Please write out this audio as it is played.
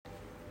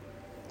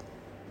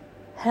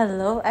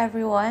Hello,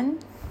 everyone.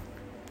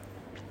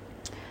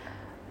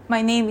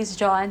 My name is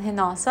Joanne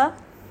Hinosa.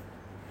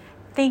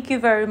 Thank you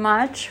very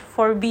much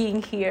for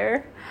being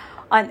here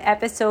on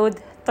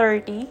episode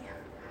 30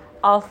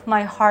 of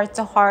my Heart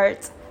to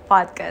Heart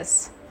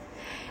podcast.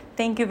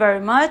 Thank you very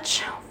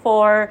much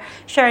for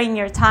sharing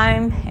your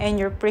time and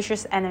your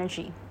precious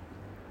energy.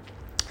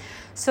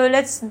 So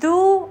let's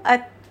do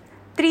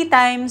 3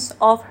 times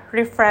of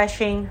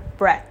refreshing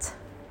breath.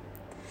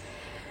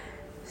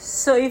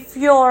 So if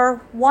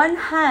your one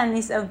hand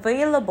is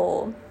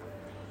available,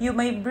 you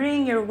may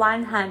bring your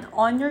one hand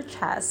on your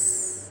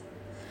chest.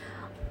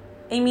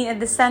 At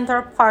the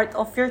center part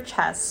of your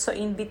chest. So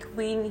in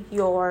between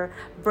your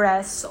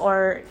breasts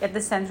or at the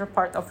center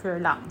part of your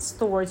lungs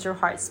towards your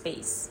heart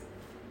space.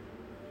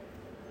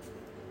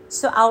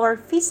 So our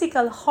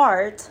physical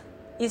heart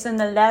is in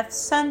the left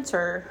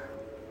center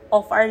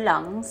of our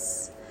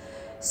lungs.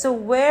 So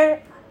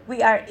where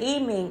we are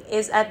aiming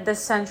is at the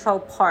central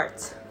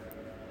part.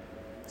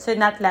 So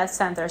not left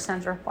center,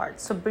 center part.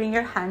 So bring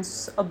your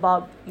hands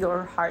above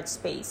your heart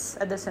space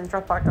at the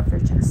central part of your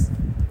chest.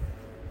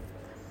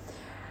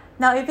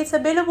 Now, if it's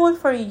available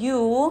for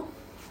you,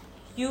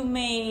 you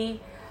may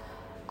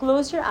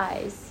close your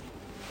eyes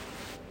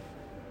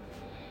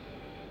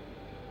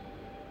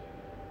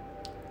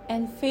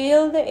and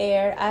feel the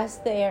air as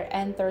the air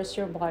enters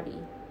your body.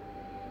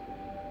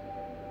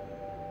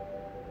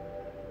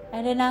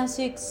 And then as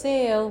you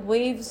exhale,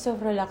 waves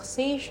of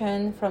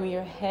relaxation from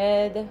your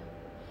head,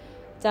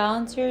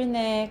 down to your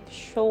neck,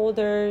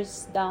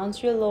 shoulders, down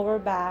to your lower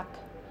back,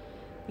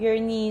 your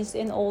knees,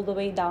 and all the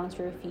way down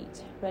to your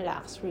feet.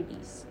 Relax,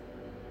 release.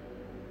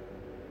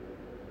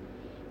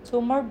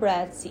 2 more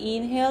breaths.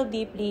 Inhale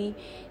deeply.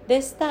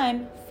 This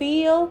time,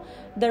 feel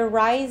the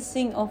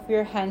rising of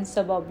your hands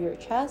above your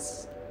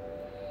chest.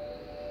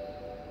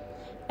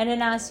 And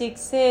then as you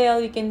exhale,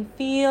 you can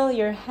feel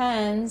your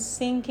hands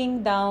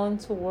sinking down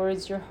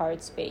towards your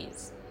heart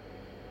space.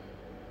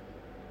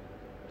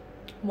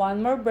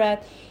 1 more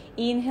breath.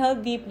 Inhale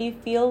deeply,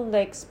 feel the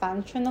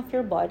expansion of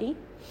your body.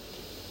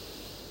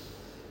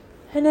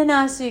 And then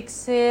as you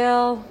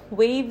exhale,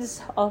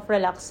 waves of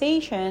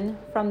relaxation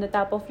from the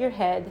top of your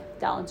head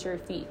down to your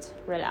feet.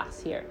 Relax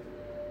here.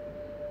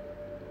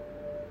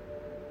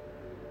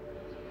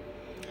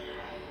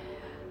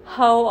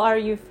 How are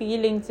you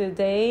feeling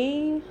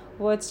today?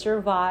 What's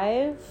your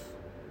vibe?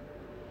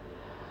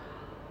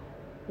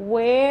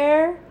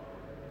 Where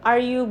are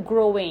you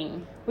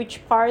growing?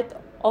 Which part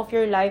of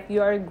your life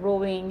you are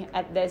growing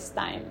at this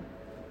time,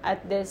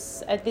 at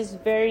this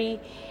very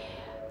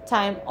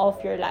time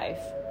of your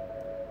life?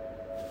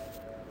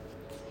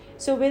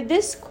 So with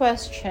this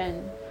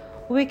question,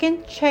 we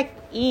can check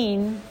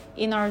in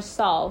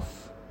ourselves.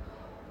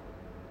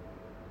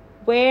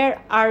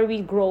 Where are we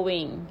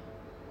growing?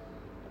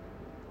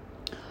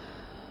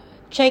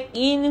 Check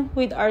in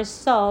with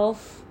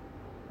ourselves.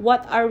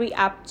 What are we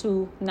up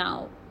to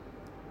now?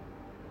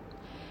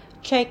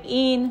 Check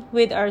in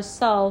with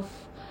ourselves.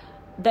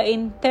 The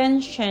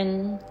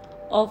intention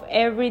of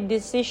every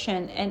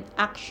decision and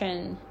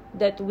action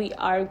that we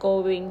are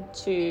going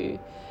to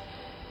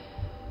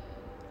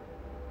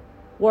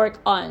work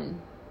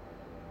on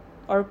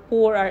or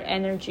pour our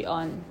energy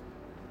on.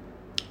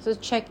 So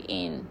check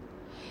in.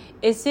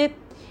 Is it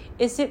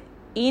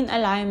in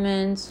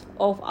alignment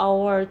of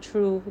our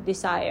true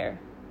desire?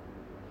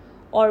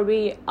 Or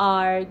we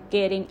are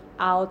getting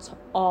out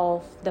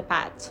of the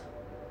path?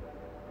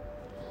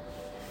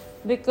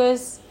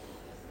 Because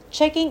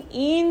checking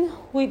in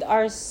with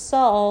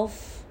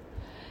ourselves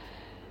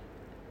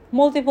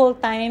multiple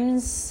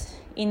times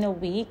in a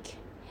week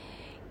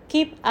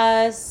keep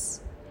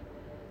us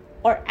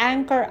or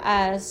anchor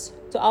us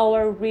to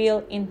our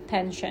real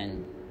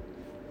intention.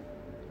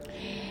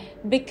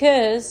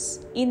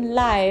 Because in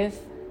life,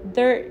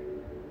 there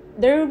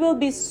will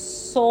be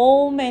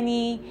so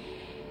many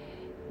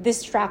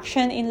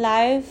distraction in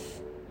life.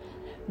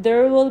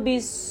 There will be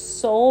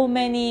so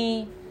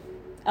many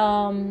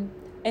and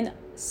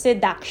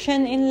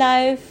seduction in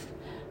life.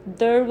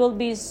 There will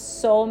be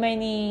so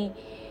many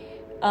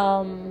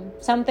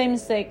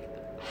sometimes like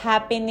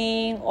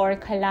happening or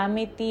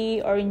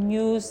calamity or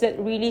news that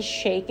really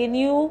shaken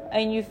you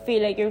and you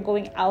feel like you're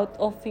going out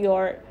of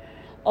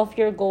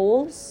your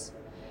goals.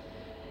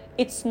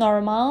 It's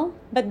normal,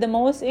 but the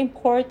most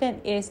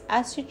important is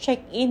as you check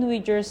in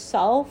with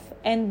yourself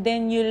and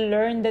then you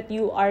learn that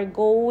you are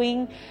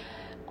going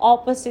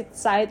opposite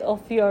side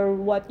of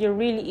what your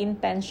really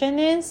intention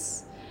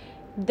is,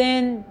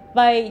 then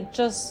by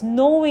just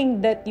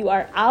knowing that you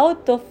are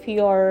out of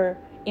your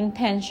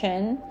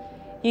intention,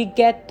 you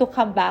get to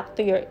come back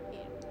to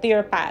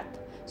your path.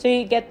 So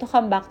you get to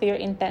come back to your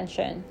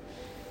intention.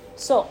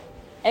 So,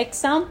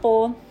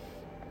 example,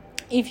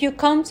 if you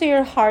come to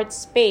your heart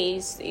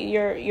space,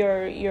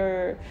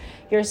 your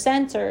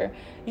center,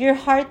 your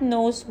heart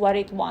knows what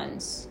it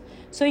wants.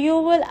 So you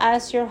will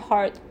ask your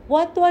heart,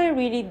 what do I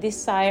really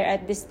desire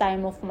at this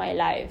time of my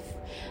life?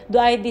 Do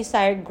I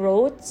desire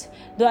growth?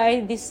 Do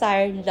I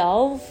desire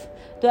love?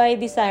 Do I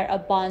desire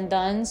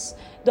abundance?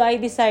 Do I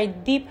desire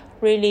deep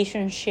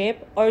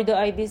relationship, or do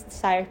I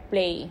desire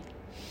play?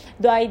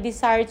 Do I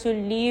desire to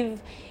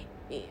live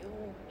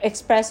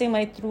expressing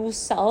my true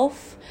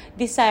self,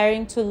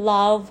 desiring to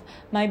love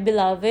my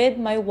beloved,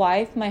 my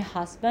wife, my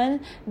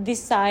husband,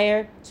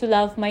 desire to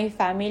love my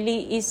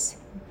family?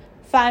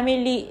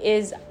 Family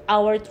is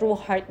our true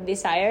heart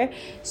desire.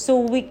 So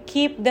we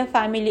keep the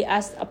family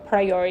as a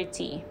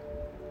priority.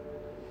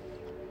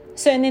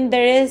 So and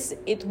then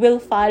it will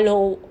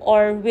follow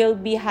or will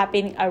be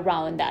happening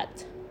around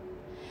that.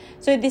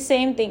 So the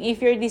same thing,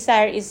 if your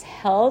desire is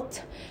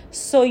health,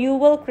 so you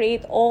will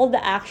create all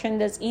the action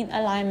that's in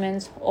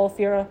alignment of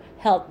your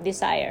health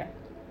desire.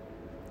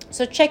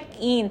 So check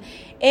in.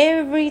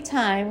 Every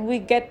time we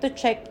get to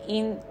check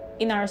in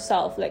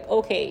ourselves, like,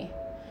 okay,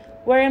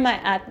 where am I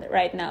at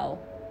right now?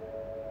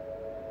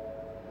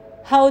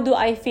 How do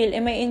I feel?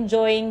 Am I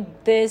enjoying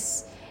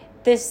this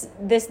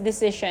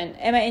decision?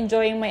 Am I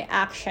enjoying my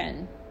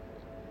action?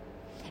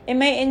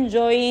 Am I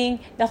enjoying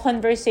the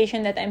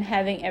conversation that I'm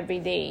having every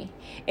day?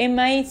 Am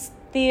I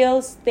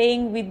still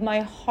staying with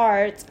my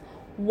heart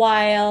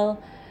while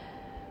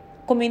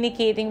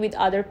communicating with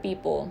other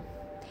people?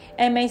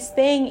 Am I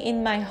staying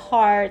in my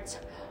heart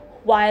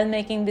while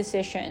making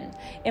decisions?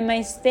 Am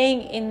I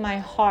staying in my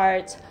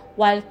heart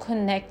while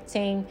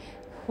connecting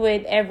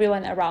with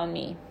everyone around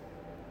me?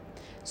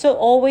 So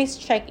always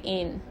check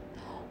in.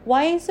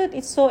 Why is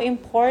it so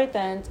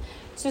important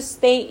to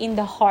stay in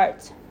the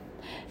heart?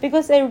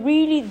 Because I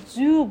really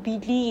do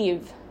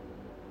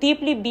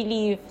deeply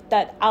believe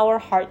that our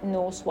heart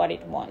knows what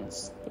it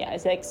wants. Yeah,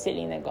 it's like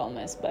Selena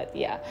Gomez, but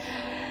yeah.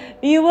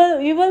 We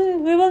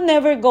will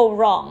never go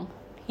wrong.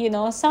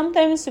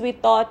 Sometimes we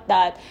thought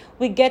that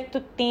we get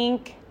to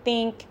think.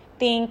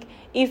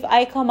 If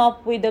I come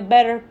up with a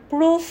better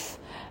proof,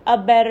 a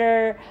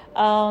better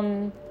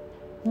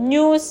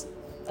news,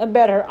 a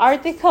better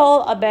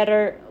article, a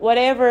better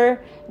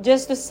whatever,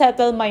 just to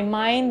settle my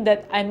mind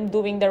that I'm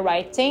doing the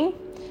right thing.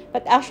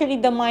 But actually,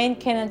 the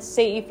mind cannot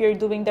say if you're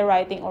doing the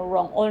right thing or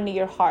wrong, only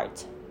your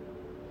heart.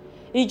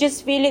 You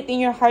just feel it in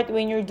your heart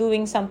when you're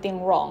doing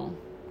something wrong,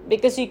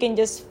 because you can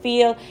just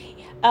feel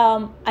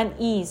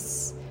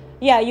unease.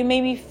 Yeah, you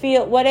maybe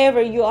feel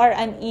whatever, you are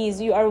unease,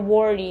 you are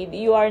worried,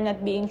 you are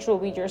not being true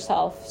with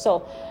yourself.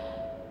 So,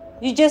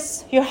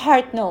 your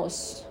heart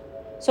knows.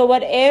 So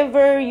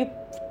whatever you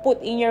put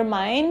in your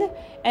mind,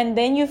 and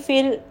then you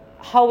feel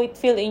how it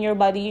feels in your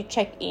body, you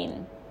check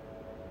in.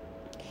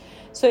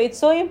 So it's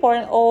so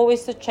important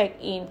always to check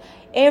in.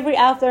 Every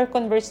after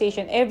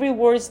conversation, every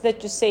words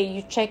that you say,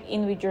 you check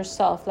in with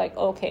yourself. Like,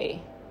 okay,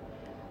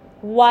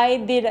 why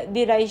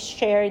did I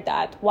share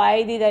that?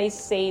 Why did I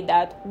say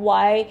that?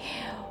 Why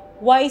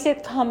is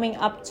it coming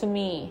up to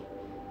me?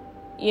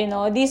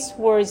 These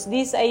words,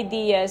 these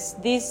ideas,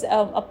 these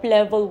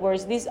up-level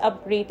words, these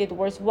upgraded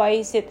words, why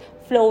is it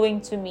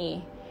flowing to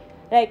me?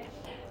 Like,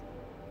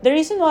 the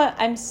reason why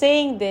I'm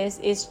saying this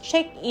is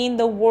check in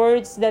the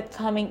words that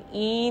coming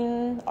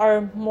in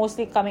or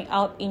mostly coming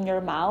out in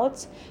your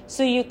mouth,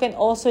 so you can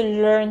also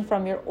learn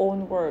from your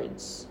own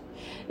words.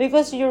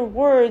 Because your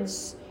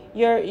words,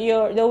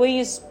 the way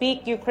you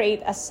speak, you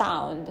create a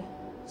sound.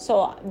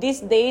 So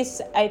these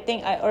days, I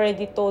think I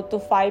already told to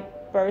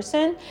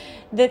 5%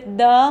 that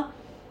the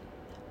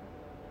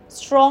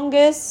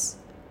strongest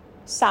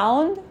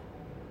sound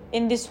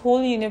in this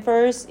whole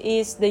universe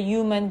is the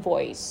human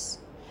voice.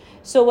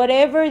 So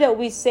whatever that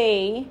we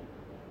say,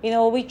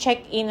 we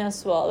check in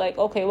as well. Like,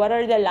 okay, what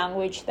are the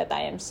language that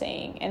I am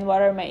saying, and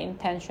what are my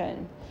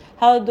intention?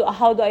 How do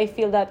I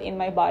feel that in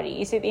my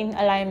body? Is it in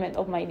alignment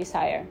of my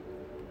desire?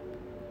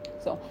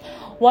 So,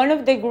 one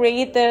of the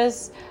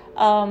greatest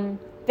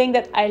thing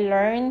that I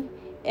learned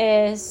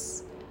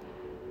is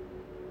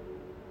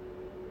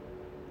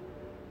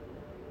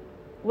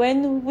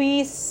when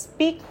we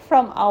speak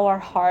from our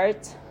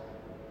heart,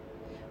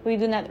 we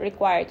do not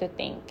require to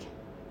think.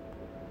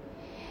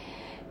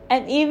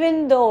 And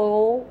even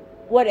though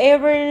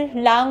whatever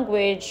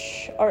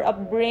language or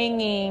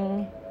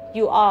upbringing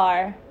you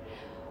are,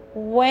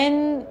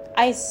 when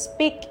I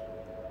speak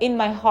in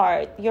my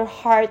heart, your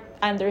heart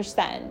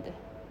understands.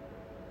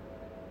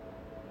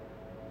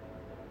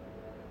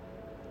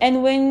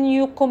 And when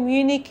you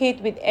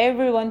communicate with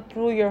everyone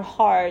through your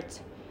heart,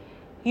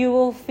 you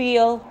will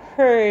feel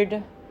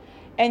heard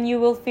and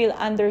you will feel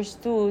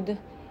understood.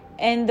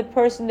 And the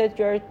person that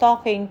you're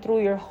talking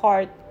through your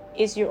heart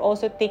is you're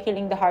also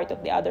tickling the heart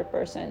of the other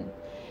person.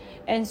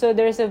 And so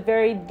there's a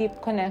very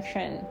deep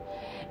connection.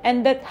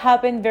 And that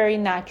happened very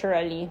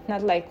naturally,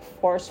 not like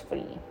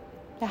forcefully.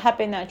 It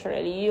happened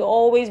naturally. You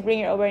always bring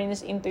your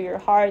awareness into your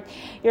heart.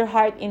 Your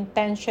heart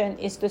intention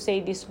is to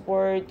say this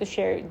word, to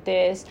share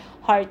this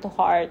heart to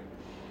heart.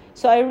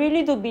 So I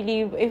really do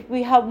believe if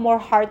we have more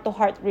heart to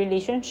heart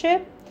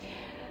relationship,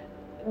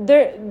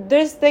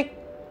 there's the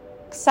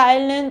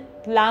silent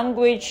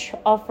language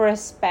of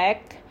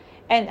respect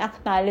and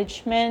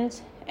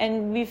acknowledgement,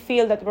 and we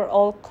feel that we're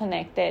all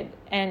connected.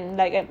 And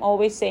like I'm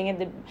always saying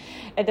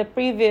at the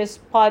previous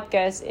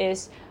podcast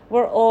is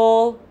we're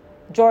all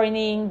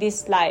journeying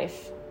this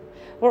life.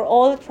 We're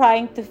all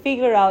trying to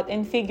figure out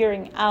and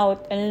figuring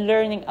out and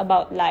learning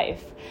about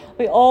life.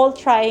 We're all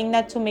trying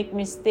not to make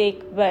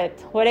mistake, but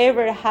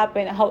whatever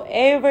happen,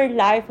 however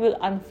life will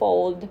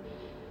unfold,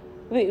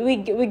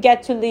 we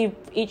get to live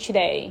each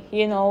day.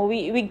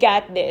 We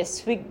got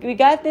this. We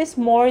got this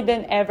more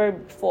than ever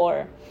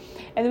before.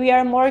 And we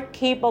are more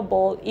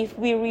capable if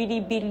we really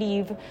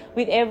believe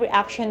with every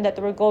action that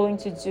we're going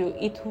to do,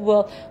 it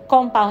will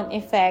compound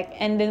effect,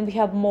 and then we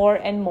have more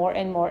and more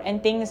and more,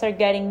 and things are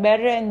getting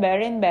better and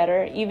better and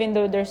better, even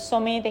though there's so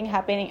many things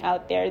happening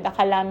out there, the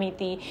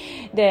calamity,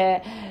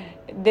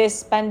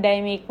 this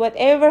pandemic,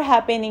 whatever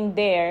happening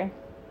there,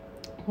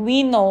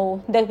 we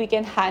know that we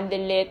can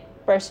handle it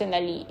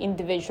personally,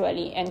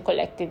 individually, and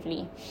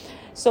collectively.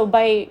 So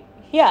by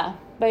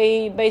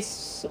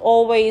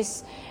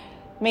always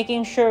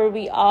making sure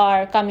we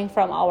are coming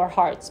from our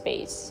heart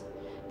space,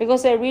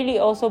 because I really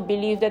also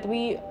believe that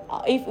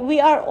if we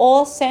are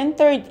all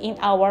centered in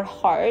our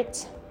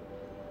heart,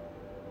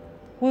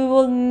 we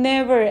will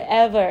never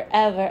ever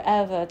ever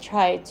ever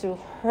try to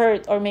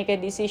hurt or make a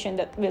decision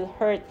that will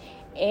hurt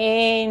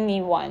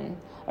anyone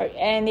or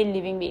any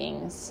living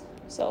beings.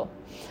 So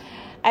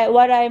my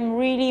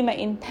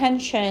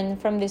intention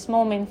from this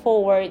moment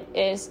forward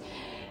is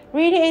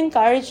really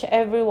encourage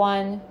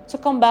everyone to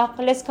come back.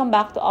 Let's come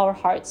back to our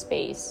heart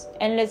space,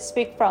 and let's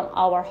speak from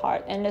our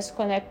heart, and let's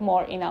connect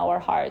more in our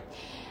heart.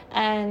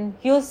 And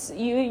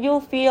you'll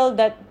feel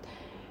that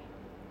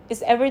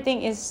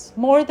everything is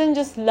more than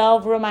just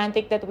love,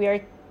 romantic that we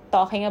are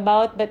talking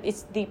about, but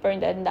it's deeper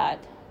than that.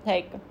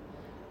 Like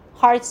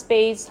heart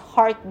space,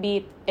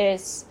 heartbeat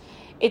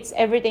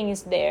everything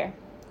is there.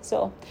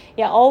 So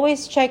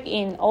always check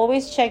in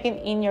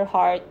your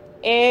heart.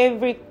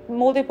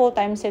 Multiple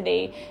times a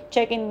day,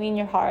 check in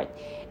your heart.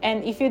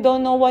 And if you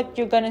don't know what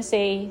you're gonna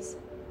say,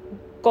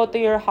 go to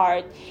your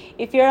heart.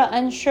 If you're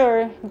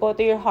unsure, go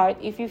to your heart.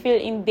 If you feel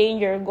in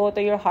danger, go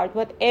to your heart.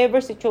 Whatever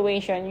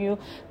situation, you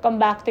come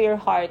back to your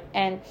heart,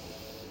 and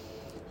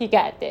you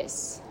got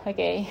this.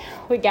 Okay,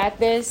 we got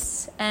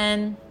this,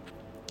 and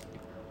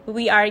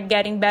we are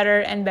getting better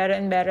and better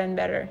and better and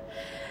better.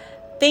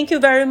 Thank you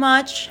very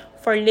much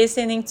for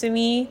listening to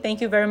me.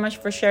 Thank you very much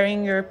for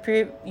sharing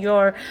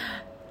your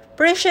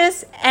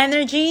precious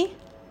energy.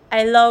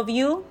 I love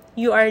you.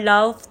 You are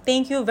loved.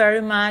 Thank you very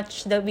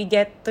much that we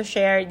get to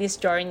share this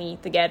journey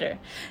together.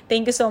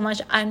 Thank you so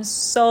much. I'm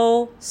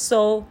so,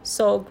 so,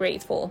 so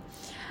grateful.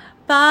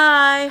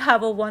 Bye.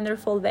 Have a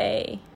wonderful day.